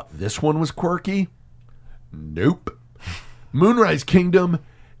you thought this one was quirky, nope. Moonrise Kingdom,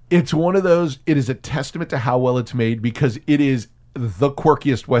 it's one of those, it is a testament to how well it's made because it is the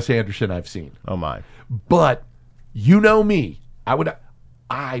quirkiest Wes Anderson I've seen. Oh, my. But you know me.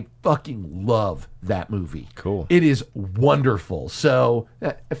 I fucking love that movie. Cool. It is wonderful. So,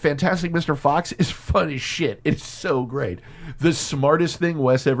 Fantastic Mr. Fox is fun as shit. It's so great. The smartest thing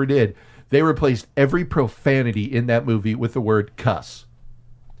Wes ever did, they replaced every profanity in that movie with the word cuss.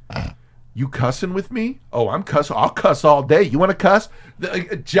 You cussing with me? Oh, I'm cussing. I'll cuss all day. You want to cuss?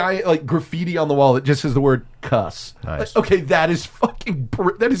 A giant graffiti on the wall that just says the word cuss. Nice. Okay, that is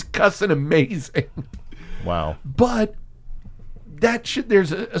cussing amazing. Wow. But that shit,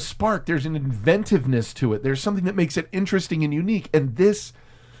 there's a spark, there's an inventiveness to it, there's something that makes it interesting and unique. And this,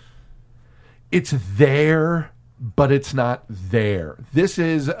 it's there, but it's not there. This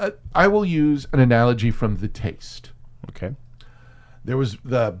is, I will use an analogy from The Taste. Okay. There was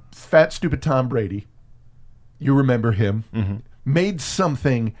the fat, stupid Tom Brady. You remember him. Mm-hmm. Made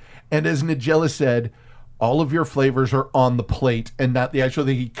something, and as Nigella said, all of your flavors are on the plate and not the actual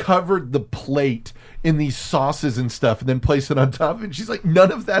thing. He covered the plate in these sauces and stuff and then placed it on top of it. And she's like,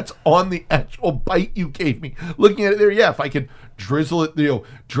 none of that's on the actual bite you gave me. Looking at it there, yeah, if I could drizzle it,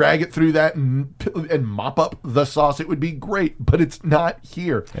 drag it through that and mop up the sauce, it would be great. But it's not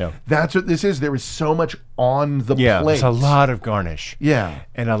here. Yeah. That's what this is. There is so much on the plate. Yeah, there's a lot of garnish. Yeah.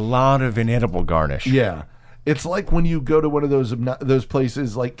 And a lot of inedible garnish. Yeah. It's like when you go to one of those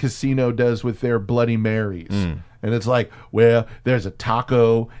places like Casino does with their Bloody Marys. And it's like, well, there's a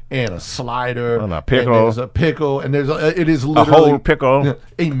taco and a slider. And a pickle. And there's a pickle. And it is literally... a whole pickle.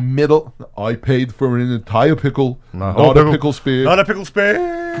 A middle... I paid for an entire pickle. Not a pickle spear. Not a pickle spear.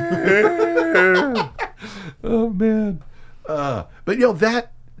 Oh, man. But,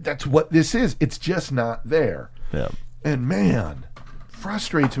 that's what this is. It's just not there. Yeah. And, man,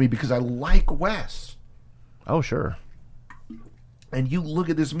 frustrates me because I like Wes. Oh, sure. And you look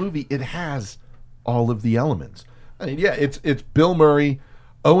at this movie, it has all of the elements. I mean, yeah, it's Bill Murray,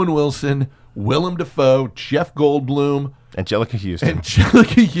 Owen Wilson, Willem Dafoe, Jeff Goldblum, Angelica Houston,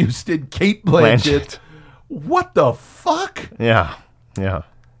 Kate Blanchett. What the fuck? Yeah, yeah.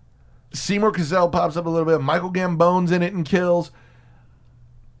 Seymour Cassell pops up a little bit. Michael Gambone's in it and kills.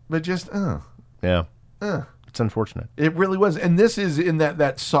 But just, yeah. It's unfortunate. It really was. And this is in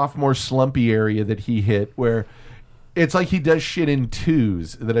that sophomore slumpy area that he hit where it's like he does shit in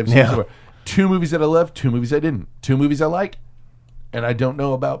twos that I've seen before. 2 movies that I love, 2 movies I didn't. 2 movies I like, and I don't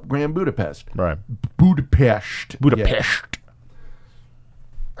know about Grand Budapest. Right. Budapest.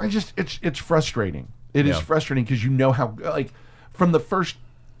 Yeah. It's frustrating. It is frustrating because you know how, like, from the first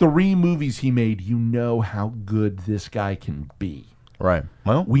 3 movies he made, you know how good this guy can be. Right.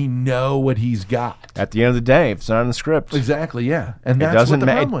 Well, we know what he's got. At the end of the day, if it's not in the script, exactly. Yeah, and that's doesn't what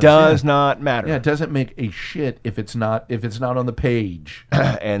the problem was. It does not matter. Yeah, it doesn't make a shit if it's not on the page.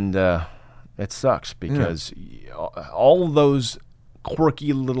 And it sucks because all those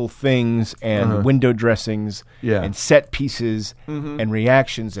quirky little things and window dressings and set pieces and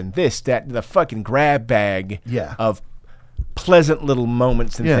reactions and the fucking grab bag of pleasant little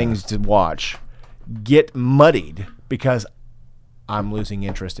moments and things to watch get muddied because I'm losing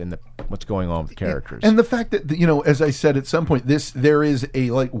interest in what's going on with the characters. And the fact that, as I said at some point, there is a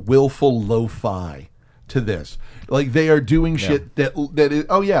willful lo-fi to this. Like they are doing shit that is,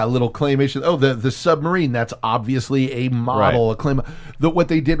 a little claymation. Oh, the submarine, that's obviously a model, a claim. What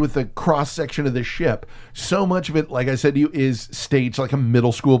they did with the cross section of the ship, so much of it, like I said to you, is staged like a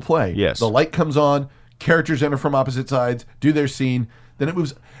middle school play. Yes. The light comes on, characters enter from opposite sides, do their scene, then it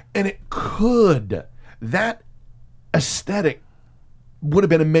moves. And that aesthetic would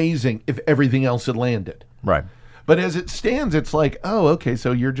have been amazing if everything else had landed. Right. But as it stands, it's like, oh, okay,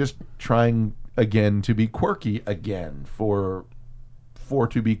 so you're just trying again to be quirky again for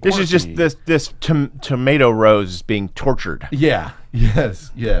to be quirky. This is just this tomato rose is being tortured. Yeah. Yes.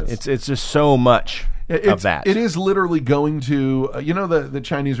 It's just so much of that. It is literally going to the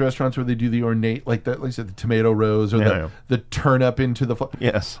Chinese restaurants where they do the ornate, like that, like I said, the tomato rose or the turn up into the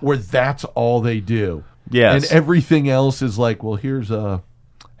where that's all they do. Yes. And everything else is like, well, here's a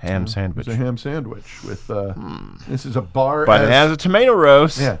ham sandwich. It's a ham sandwich with this is a bar. But it has a tomato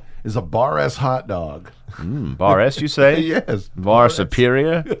roast. Yeah, is a bar S hot dog. Bar S, you say? Yes. Bar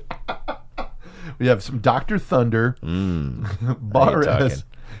Superior. We have some Dr. Thunder. Bar S.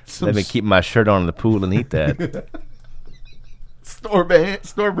 Let me keep my shirt on in the pool and eat that. Store brand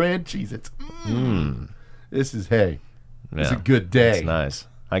Cheez-Its. This is it's a good day. It's nice.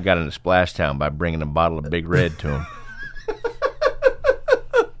 I got into Splashtown by bringing a bottle of Big Red to him.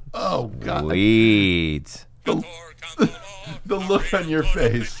 Oh, God. Weeds. The look on your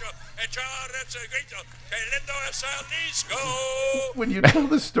face. When you tell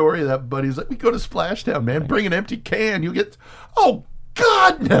the story of that, buddy's like, we go to Splashtown, man. Bring an empty can. You get... Oh,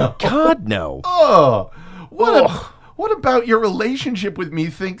 God, no. God, no. Oh, what about your relationship with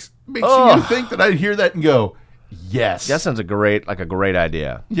me makes you think that I'd hear that and go... Yes. That sounds a great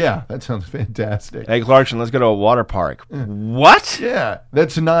idea. Yeah, that sounds fantastic. Hey, Clarkson, let's go to a water park. What? Yeah,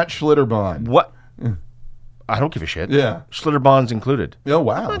 that's not Schlitterbahn. What? I don't give a shit. Yeah. Schlitterbahn's included. Oh,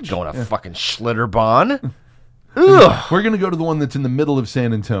 wow. I'm not going to fucking Schlitterbahn. Ugh. We're going to go to the one that's in the middle of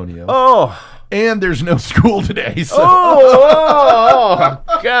San Antonio. Oh. And there's no school today. So. Oh,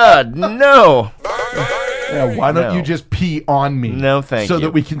 God, no. Yeah, why don't you just pee on me? No, thank you. So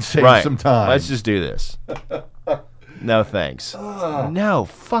that we can save some time. Let's just do this. No, thanks. No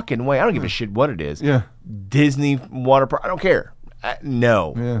fucking way. I don't give a shit what it is. Yeah. Disney water park. I don't care.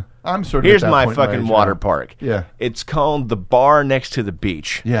 No. Yeah. I'm sort of. Here's at that my point fucking in age water now. park. Yeah. It's called the bar next to the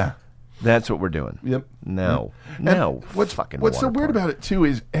beach. Yeah. That's what we're doing. Yep. No. Yep. No. What's fucking What's so water weird park. about it too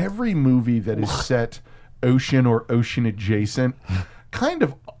is every movie that is set ocean or ocean adjacent kind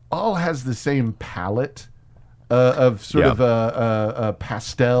of all has the same palette of sort of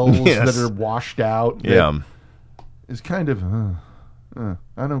pastels Yes. that are washed out. Yeah. Is kind of.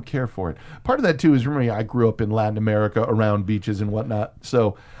 I don't care for it. Part of that too is, remember, I grew up in Latin America around beaches and whatnot,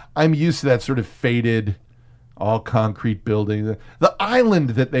 so I'm used to that sort of faded, all concrete building. The island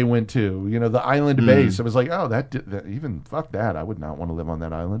that they went to, the island base. I was like, oh, that even fuck that. I would not want to live on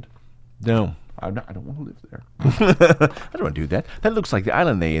that island. No. I don't want to live there. I don't want to do that. That looks like the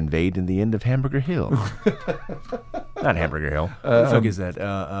island they invade in the end of Hamburger Hill. Not Hamburger Hill. What the fuck is that?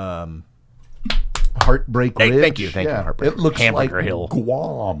 Heartbreak Ridge. Thank you, Heartbreak. It looks Hamburger like Hill.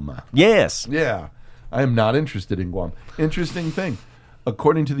 Guam. Yes. Yeah. I am not interested in Guam. Interesting thing.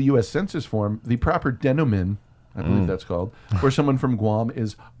 According to the U.S. Census form, the proper denomen, I believe that's called, for someone from Guam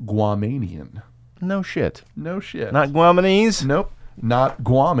is Guamanian. No shit. No shit. Not Guamanese? Nope. Not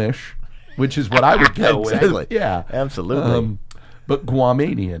Guamish, which is what I would get. No, exactly. Yeah. Absolutely. But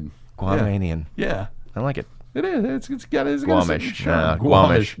Guamanian. Guamanian. Yeah. I like it. It is. It's got a Guamish. charm.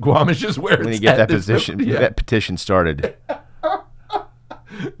 Guamish. Guamish is where When it's you get at. that petition started.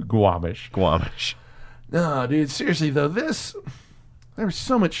 Guamish. Guamish. No, dude, seriously though, there was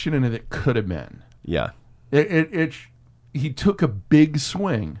so much shit in it that could have been. Yeah. He took a big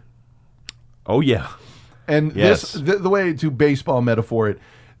swing. Oh, yeah. And Yes. the way to baseball metaphor it,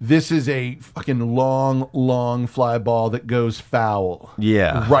 this is a fucking long fly ball that goes foul.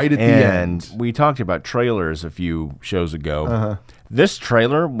 Yeah. Right at the end. And we talked about trailers a few shows ago. This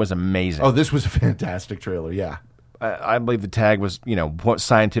trailer was amazing. Oh, this was a fantastic trailer, yeah. I believe the tag was, what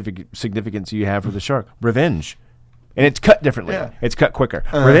scientific significance you have for the shark? Revenge. And it's cut differently. Yeah. It's cut quicker.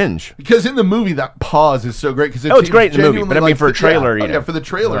 Revenge. Because in the movie, that pause is so great. It's great in the movie, but I mean for a trailer, yeah, for the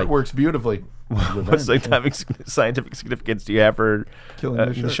trailer, it works beautifully. What scientific significance do you have for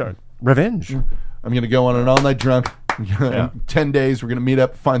killing the shark? Revenge. I'm going to go on an all-night drunk. In 10 days, we're going to meet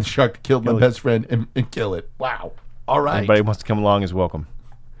up, find the shark that killed my best friend, and kill it. Wow. All right. Anybody who wants to come along is welcome.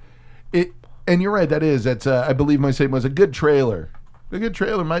 And you're right, that's, I believe my statement was a good trailer. A good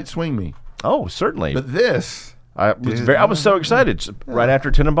trailer might swing me. Oh, certainly. But this... I was so excited. Right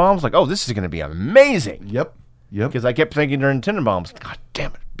after Tenenbaums, like, oh, this is going to be amazing. Yep. Because I kept thinking during Tenenbaums, God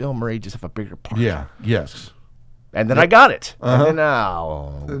damn it, Bill Murray just have a bigger part. Yeah. Yes. And then I got it. And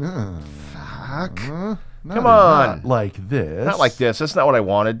then, fuck. Come on. Not like this. Not like this. That's not what I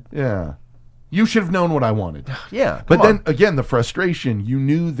wanted. Yeah. You should have known what I wanted. Yeah. But then, again, the frustration, you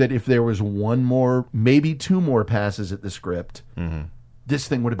knew that if there was one more, maybe two more passes at the script, this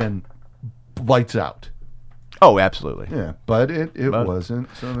thing would have been lights out. Oh, absolutely. Yeah, but it wasn't.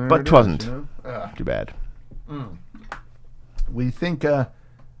 So there But it 'twasn't. is, Too bad. We think, I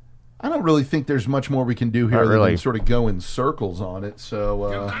don't really think there's much more we can do here Not other really. than sort of go in circles on it.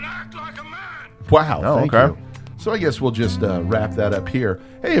 So, You can act like a man. wow, Oh, thank okay. you. So I guess we'll just wrap that up here.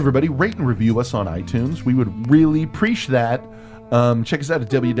 Hey, everybody, rate and review us on iTunes. We would really appreciate that. Check us out at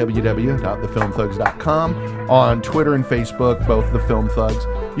www.thefilmthugs.com, on Twitter and Facebook, both The Film Thugs.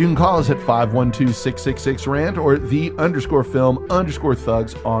 You can call us at 512-666-RANT or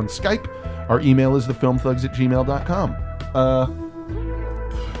 _film_thugs on Skype. Our email is thefilmthugs@gmail.com.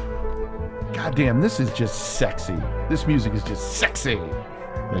 Goddamn, this is just sexy. This music is just sexy.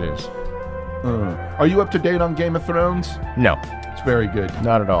 It is. Are you up to date on Game of Thrones? No, It's very good.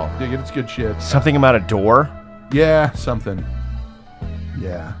 not at all. Dig it, it's good shit. Something about a door, Yeah, something.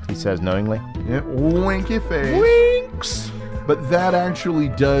 Yeah. he says knowingly. Yeah, winky face. Winks. But that actually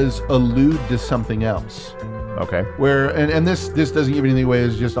does allude to something else. Okay. Where, and this doesn't give anything away,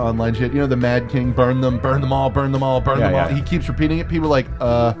 it's just online shit. You know, the Mad King, burn them all, burn them all, burn them all. Yeah. He keeps repeating it. People are like,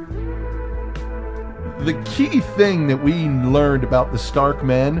 the key thing that we learned about the Stark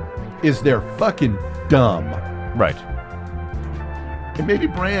men is they're fucking dumb. Right. And maybe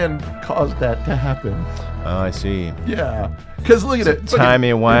Bran caused that to happen. Oh, I see. Yeah. Because look at it. Look at-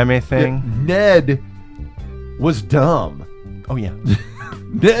 Timey-wimey thing. Ned was dumb. Oh, yeah.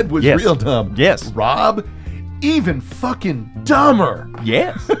 Ned was Yes. real dumb. Yes. Rob, even fucking dumber.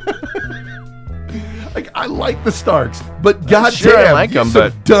 Yes. Like, I like the Starks, but goddamn, sure I like you're 'em, some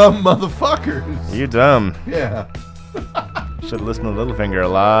but- dumb motherfuckers. You're dumb. Yeah, Should listen to Littlefinger a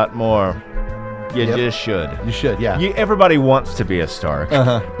lot more. You Yep. just should. you should. Yeah, Everybody wants to be a Stark,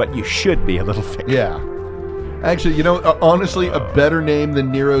 Uh-huh. but you should be a Littlefinger. yeah. Actually, you know, honestly, a better name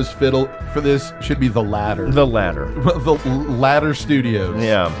than Nero's Fiddle for this should be The Ladder. The Ladder. The Ladder Studios.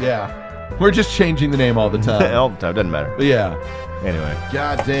 Yeah. Yeah. We're just changing the name all the time. All the time. Doesn't matter. But yeah. Anyway.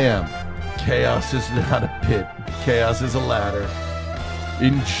 Goddamn. Chaos is not a pit. Chaos is a ladder.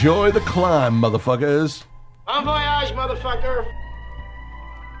 Enjoy the climb, motherfuckers. Bon voyage, motherfucker.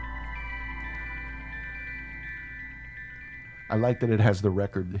 I like that it has the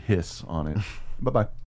record hiss on it. Bye-bye.